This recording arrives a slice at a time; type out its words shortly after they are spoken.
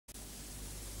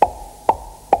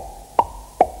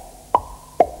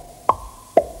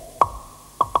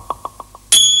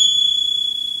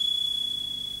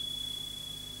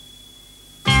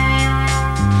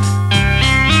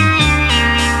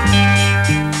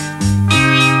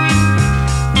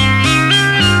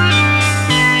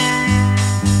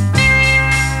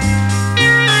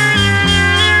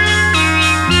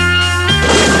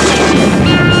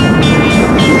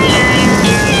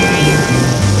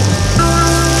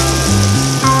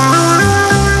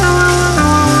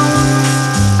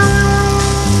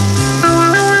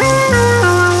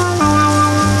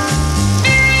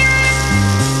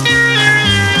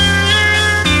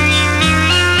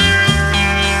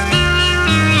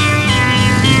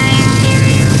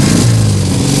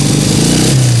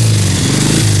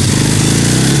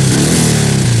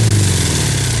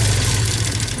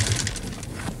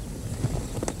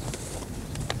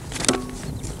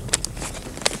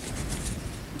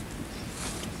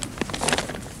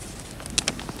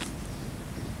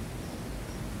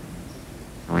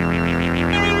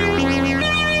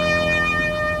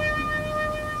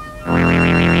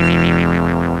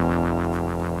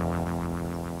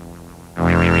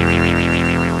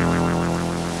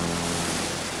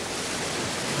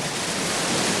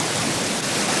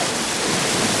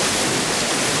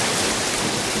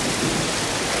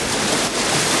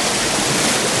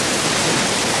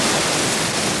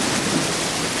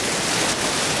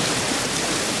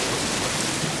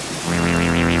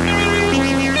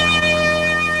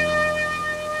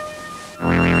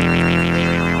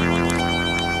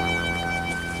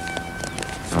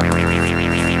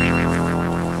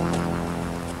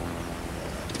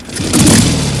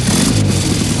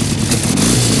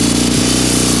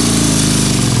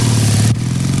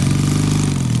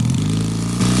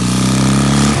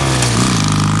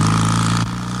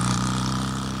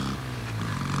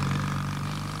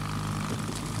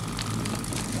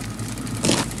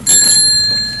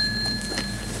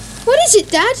is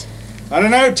it, Dad? I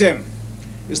don't know, Tim.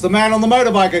 It's the man on the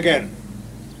motorbike again.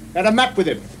 Had a map with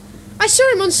him. I saw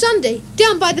him on Sunday,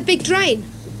 down by the big drain.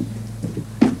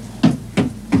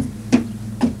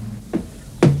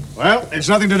 Well, it's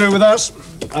nothing to do with us.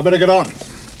 I better get on.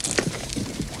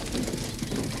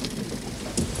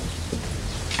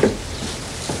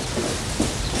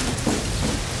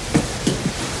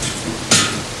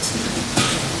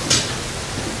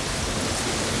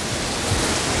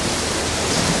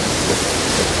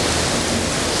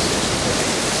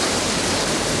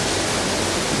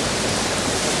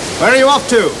 Where are you off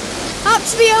to? Up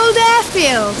to the old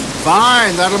airfield.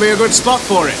 Fine, that'll be a good spot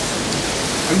for it.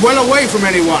 And well away from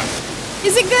anyone.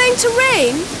 Is it going to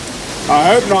rain?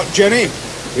 I hope not, Jenny.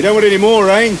 We don't want any more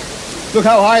rain. Look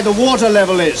how high the water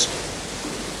level is.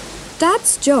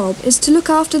 Dad's job is to look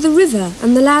after the river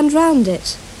and the land round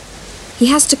it. He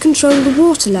has to control the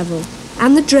water level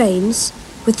and the drains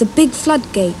with the big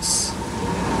floodgates.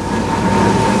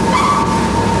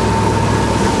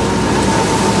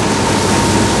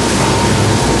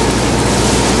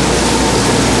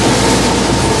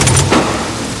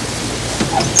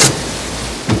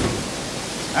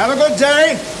 Have a good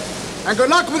day, and good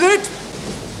luck with it.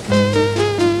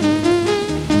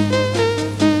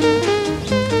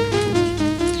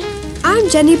 I'm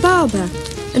Jenny Barber,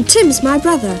 and Tim's my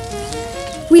brother.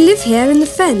 We live here in the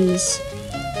Fens.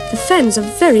 The Fens are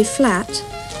very flat.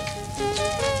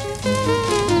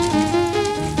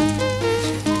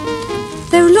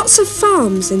 There are lots of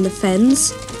farms in the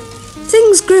Fens.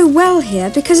 Things grow well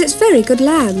here because it's very good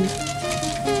land.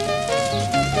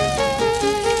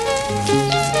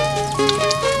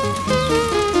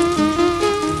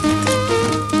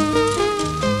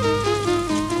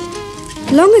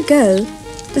 Long ago,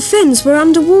 the Fens were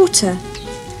underwater.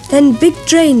 Then big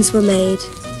drains were made.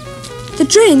 The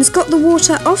drains got the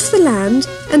water off the land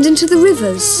and into the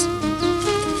rivers.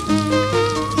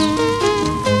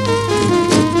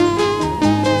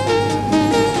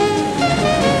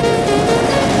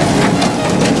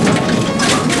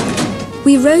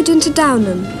 We rode into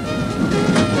Downham.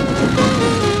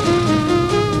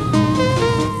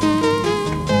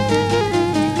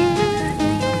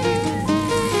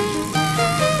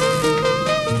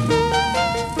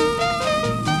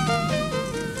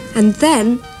 And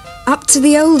then up to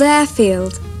the old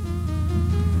airfield.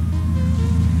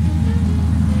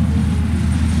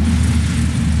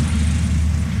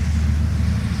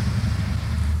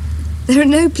 There are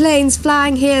no planes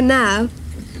flying here now.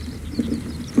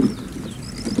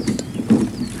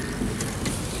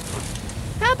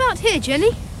 How about here,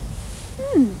 Jenny?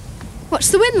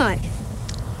 What's the wind like?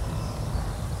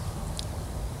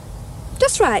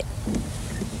 Just right.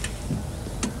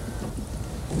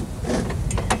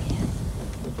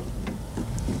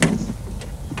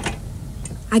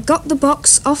 I got the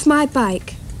box off my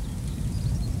bike.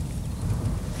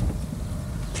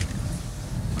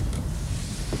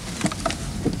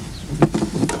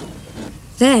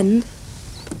 Then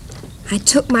I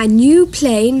took my new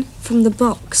plane from the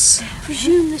box. I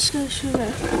presume this goes through there.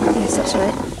 Yes, that's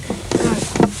right.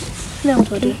 Right. Now,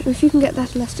 buddy. If you can get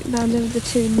that elastic bound over the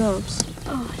two knobs.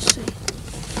 Oh, I see.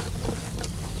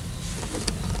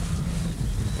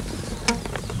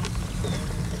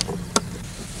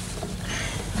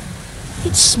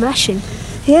 It's smashing.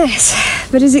 Yes,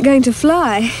 but is it going to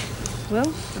fly?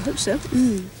 Well, I hope so.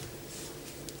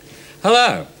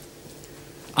 Hello,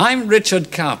 I'm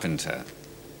Richard Carpenter,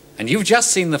 and you've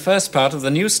just seen the first part of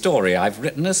the new story I've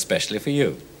written especially for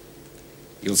you.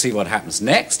 You'll see what happens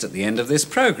next at the end of this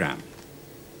programme.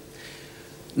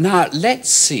 Now, let's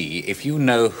see if you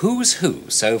know who's who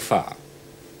so far.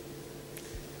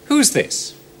 Who's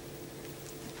this?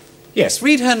 Yes,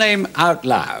 read her name out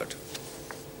loud.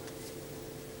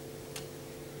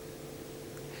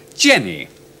 Jenny.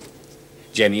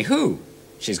 Jenny who?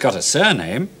 She's got a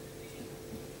surname.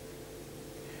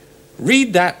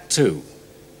 Read that too.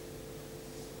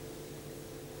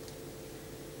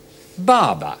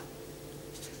 Barber.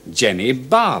 Jenny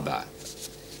Barber.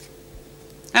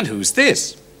 And who's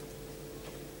this?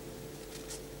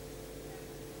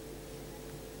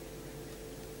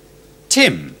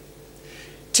 Tim.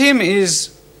 Tim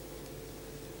is...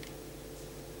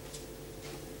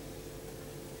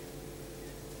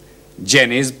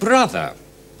 Jenny's brother.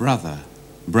 Brother,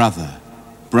 brother,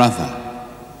 brother.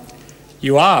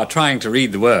 You are trying to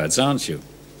read the words, aren't you?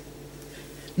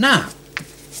 Now,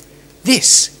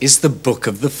 this is the book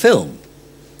of the film.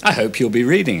 I hope you'll be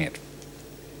reading it.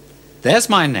 There's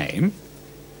my name.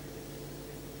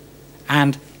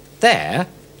 And there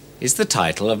is the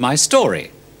title of my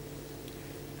story.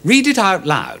 Read it out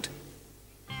loud.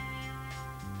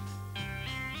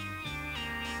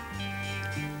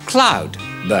 cloud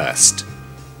burst.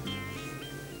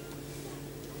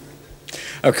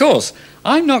 Of course,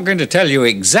 I'm not going to tell you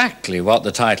exactly what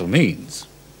the title means,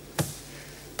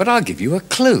 but I'll give you a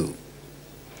clue.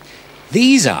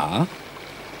 These are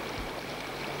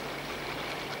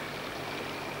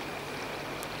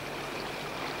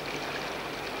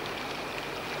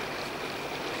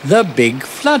the big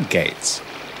floodgates.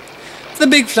 The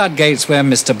big floodgates where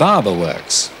Mr. Barber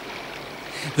works.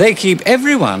 They keep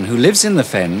everyone who lives in the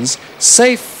fens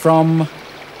safe from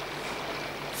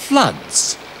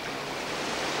floods.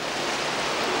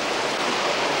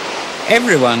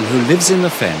 Everyone who lives in the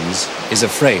fens is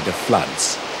afraid of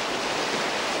floods.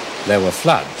 There were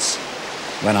floods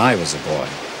when I was a boy.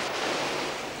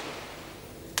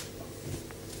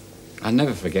 I'll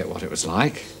never forget what it was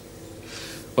like.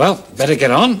 Well, better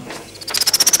get on.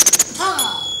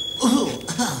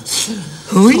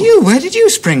 Who are you? Where did you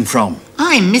spring from?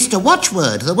 I'm Mr.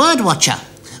 Watchword, the Word Watcher.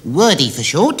 Wordy for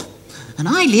short. And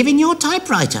I live in your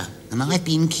typewriter. And I've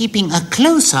been keeping a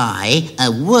close eye,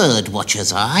 a word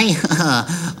watcher's eye,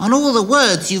 on all the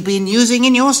words you've been using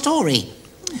in your story.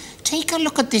 Take a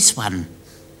look at this one.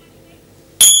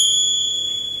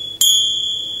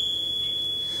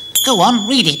 Go on,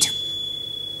 read it.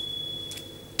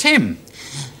 Tim.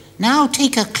 Now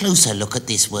take a closer look at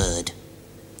this word.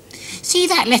 See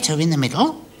that letter in the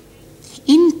middle?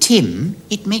 In Tim,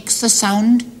 it makes the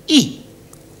sound I.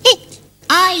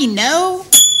 I know.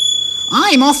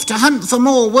 I'm off to hunt for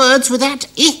more words with that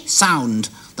I sound.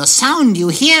 The sound you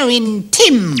hear in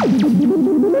Tim.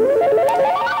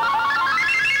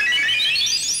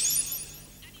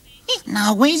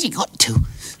 Now, where's he got to?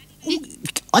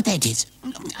 Oh, there it is.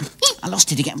 I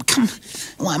lost it again. Come.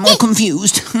 Oh, I'm all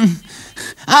confused.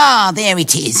 Ah, there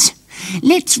it is.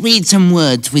 Let's read some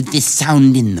words with this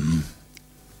sound in them.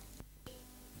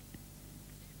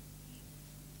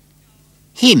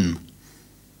 Him.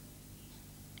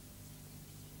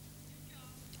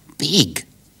 Big.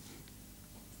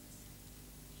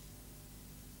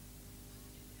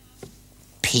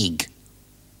 Pig.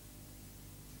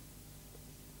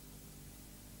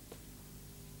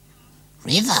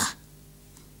 River.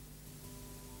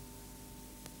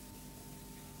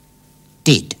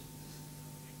 Did.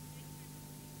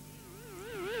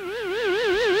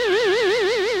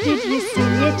 Did you see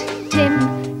it,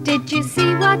 Tim? Did you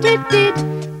see what it did?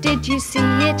 Did you see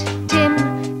it,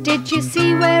 Tim? Did you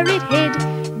see where it hid?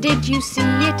 Did you see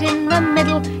it in the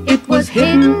middle? It was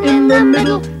hidden in the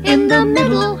middle, in the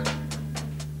middle.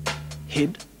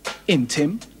 Hid, in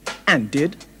Tim, and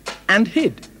did, and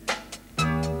hid.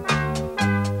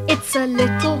 It's a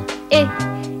little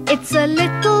it's a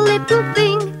little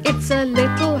thing. It's a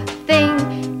little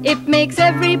thing. It makes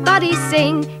everybody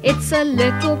sing. It's a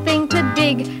little thing to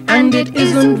dig, and it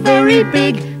isn't very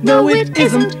big. No, it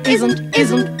isn't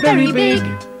very big.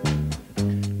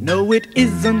 No, it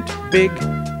isn't big.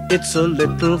 It's a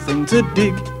little thing to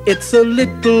dig. It's a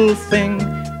little thing.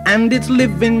 And it's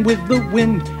living with the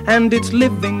wind. And it's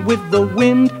living with the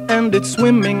wind. And it's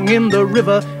swimming in the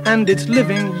river. And it's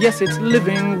living, yes, it's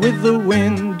living with the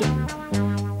wind.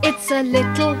 It's a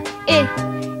little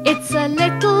it's a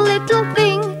little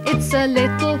thing. It's a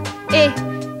little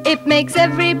it makes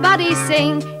everybody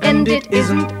sing. And it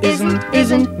isn't,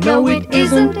 no, it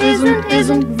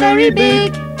isn't very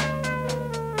big.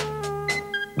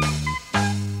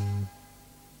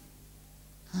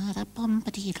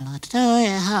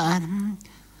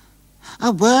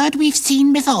 A word we've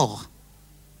seen before.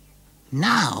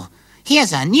 Now,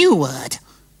 here's a new word.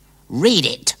 Read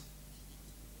it.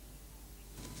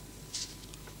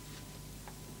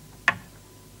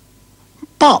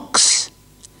 Box.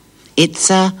 It's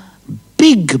a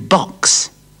big box.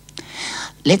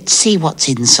 Let's see what's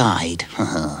inside.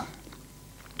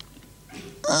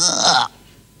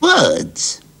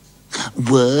 Words.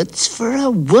 Words for a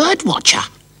word watcher.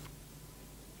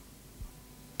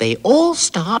 They all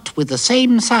start with the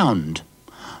same sound.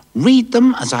 Read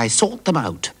them as I sort them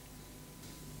out.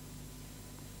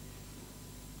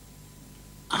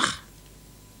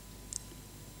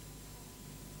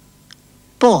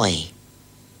 Boy.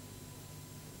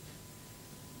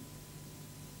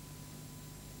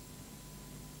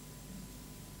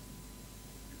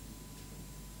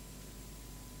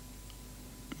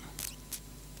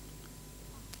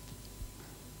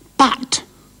 But.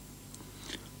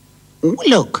 Oh,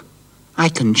 look, I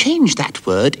can change that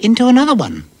word into another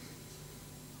one.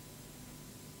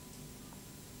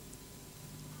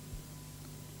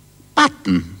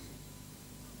 Button.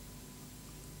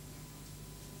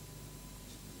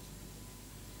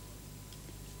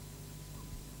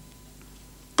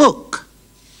 Book.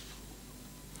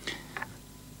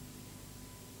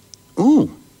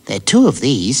 Ooh, 2 of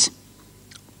these.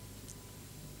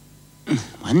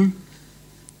 1,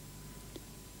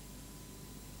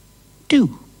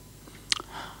 2.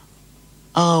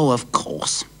 Oh, of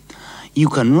course. You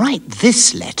can write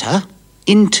this letter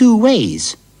in 2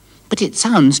 ways, but it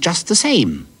sounds just the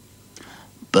same.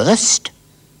 Burst,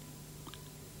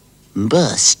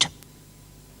 burst.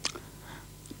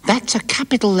 That's a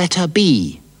capital letter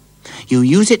B. You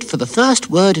use it for the first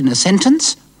word in a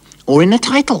sentence or in a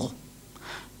title,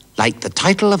 like the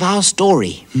title of our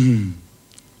story.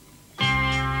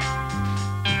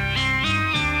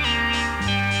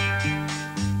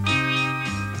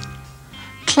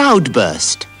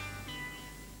 Cloudburst.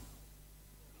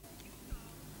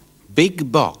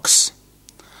 Big box.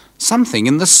 Something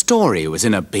in the story was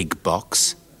in a big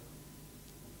box.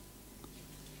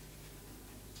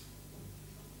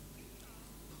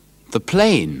 The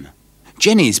plane.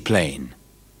 Jenny's plane.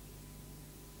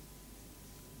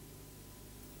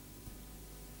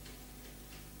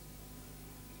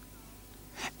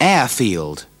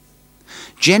 Airfield.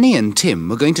 Jenny and Tim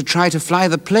were going to try to fly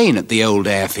the plane at the old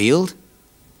airfield.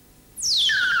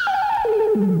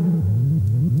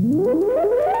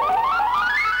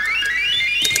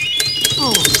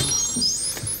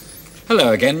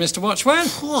 Hello again, Mr. Watchword.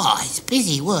 Oh, it's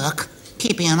busy work,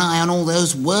 keeping an eye on all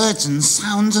those words and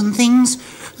sounds and things.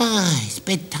 It's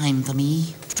bedtime for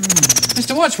me.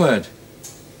 Mr. Watchword.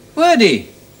 Wordy.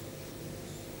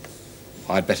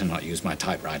 I'd better not use my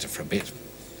typewriter for a bit.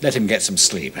 Let him get some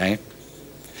sleep, eh?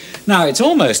 Now, it's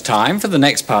almost time for the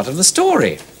next part of the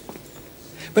story.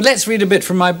 But let's read a bit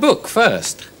from my book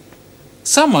first.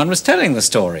 Someone was telling the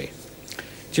story.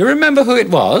 Do you remember who it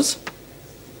was?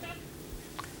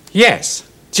 Yes,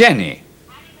 Jenny.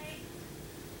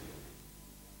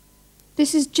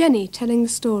 This is Jenny telling the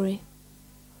story.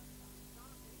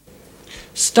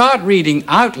 Start reading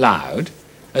out loud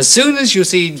as soon as you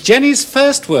see Jenny's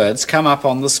first words come up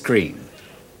on the screen.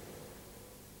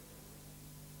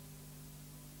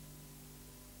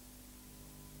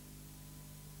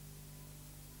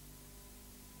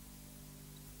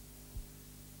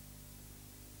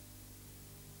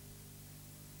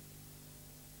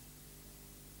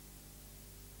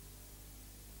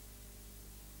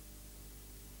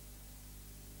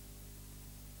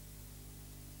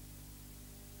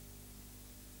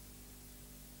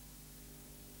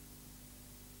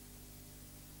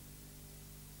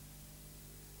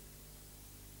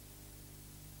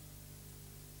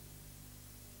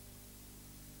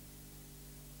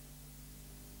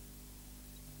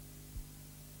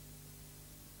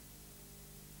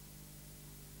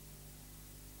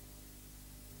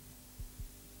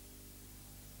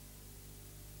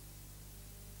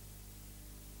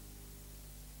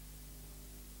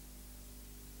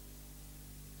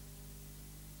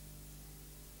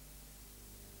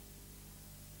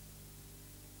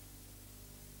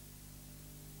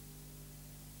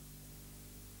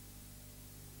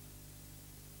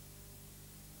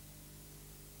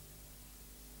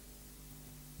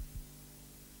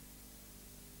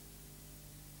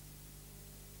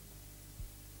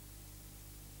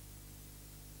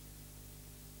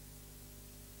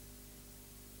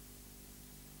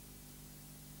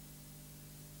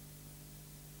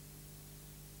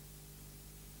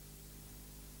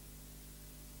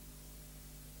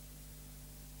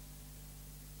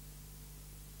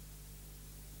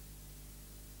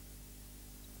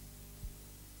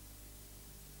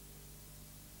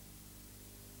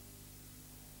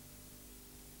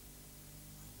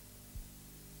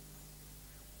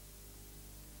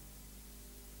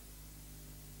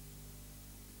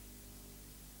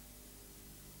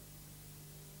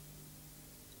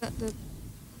 Put the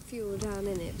fuel down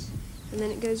in it, and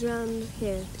then it goes round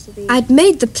here to the... I'd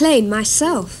made the plane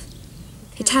myself.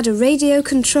 It had a radio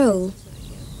control.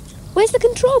 Where's the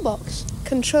control box?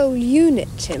 Control unit,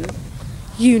 Tim.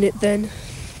 Unit, then.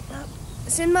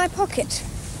 It's in my pocket.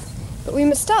 But we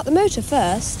must start the motor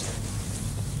first.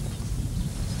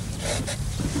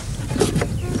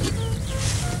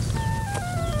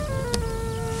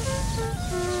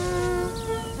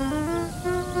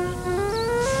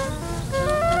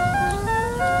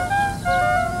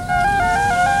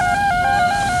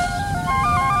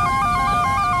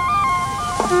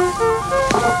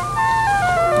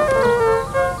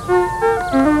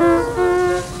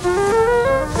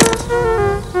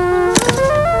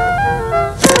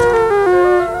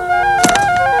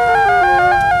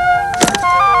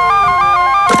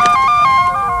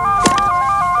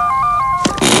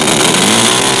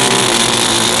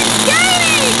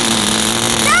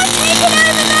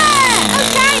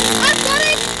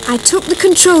 I took the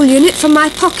control unit from my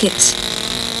pocket.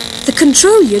 The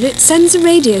control unit sends a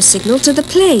radio signal to the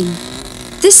plane.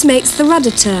 This makes the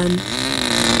rudder turn.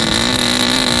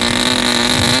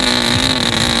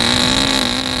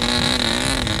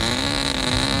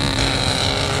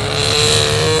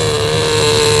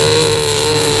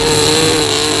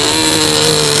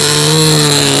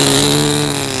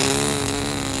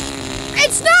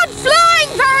 It's not flying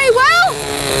very well!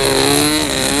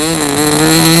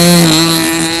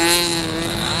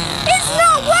 It's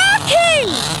not working!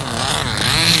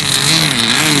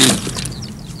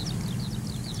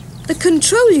 The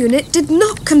control unit did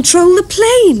not control the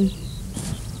plane.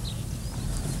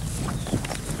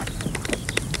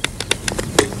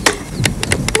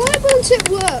 Why won't it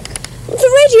work? The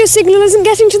radio signal isn't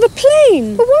getting to the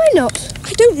plane. But why not?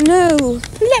 I don't know.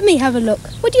 Let me have a look.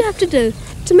 What do you have to do?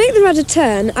 To make the rudder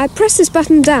turn, I press this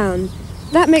button down.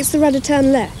 That makes the rudder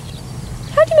turn left.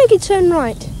 How do you make it turn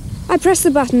right? I press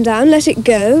the button down, let it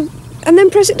go, and then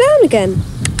press it down again.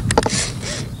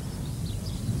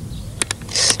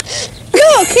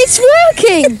 Look, it's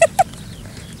working!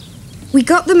 We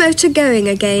got the motor going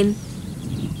again.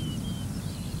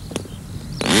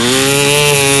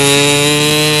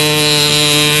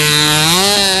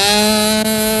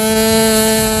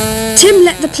 Tim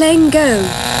let the plane go.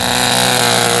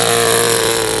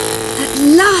 At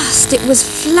last it was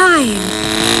flying.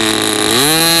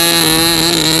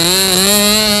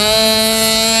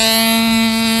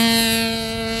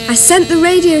 I sent the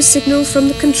radio signal from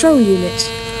the control unit.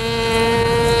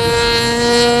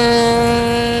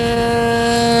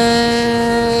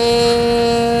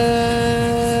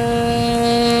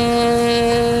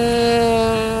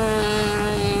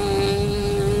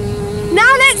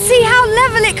 Now let's see how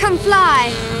level it can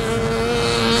fly.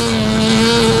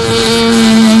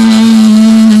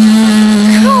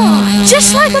 Cool,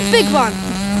 just like a big one.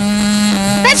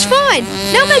 That's fine.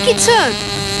 Now make it turn.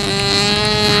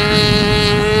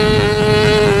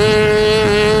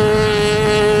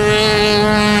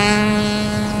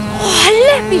 Oh,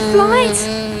 let me fly it.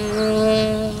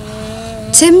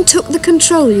 Tim took the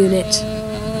control unit.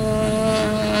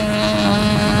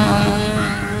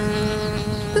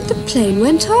 But the plane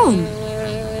went on.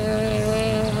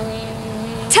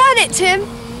 Turn it, Tim.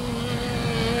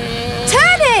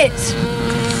 Turn it.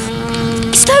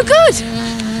 It's no good.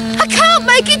 I can't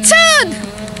make it turn.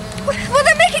 Well,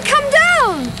 then make it come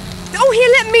down. Oh,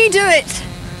 here, let me do it.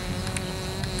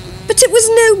 But it was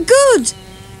no good.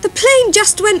 The plane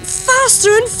just went faster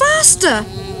and faster.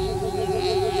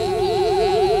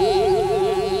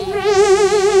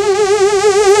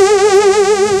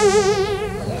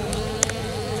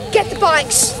 Get the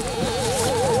bikes.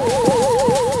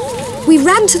 We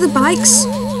ran to the bikes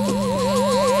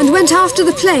and went after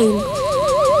the plane.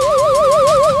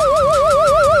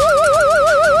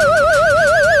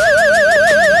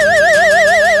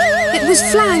 It was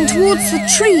flying towards the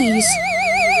trees.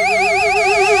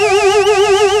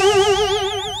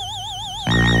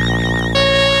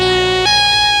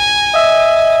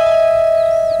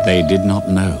 They did not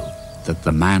know that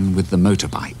the man with the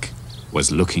motorbike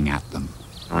was looking at them.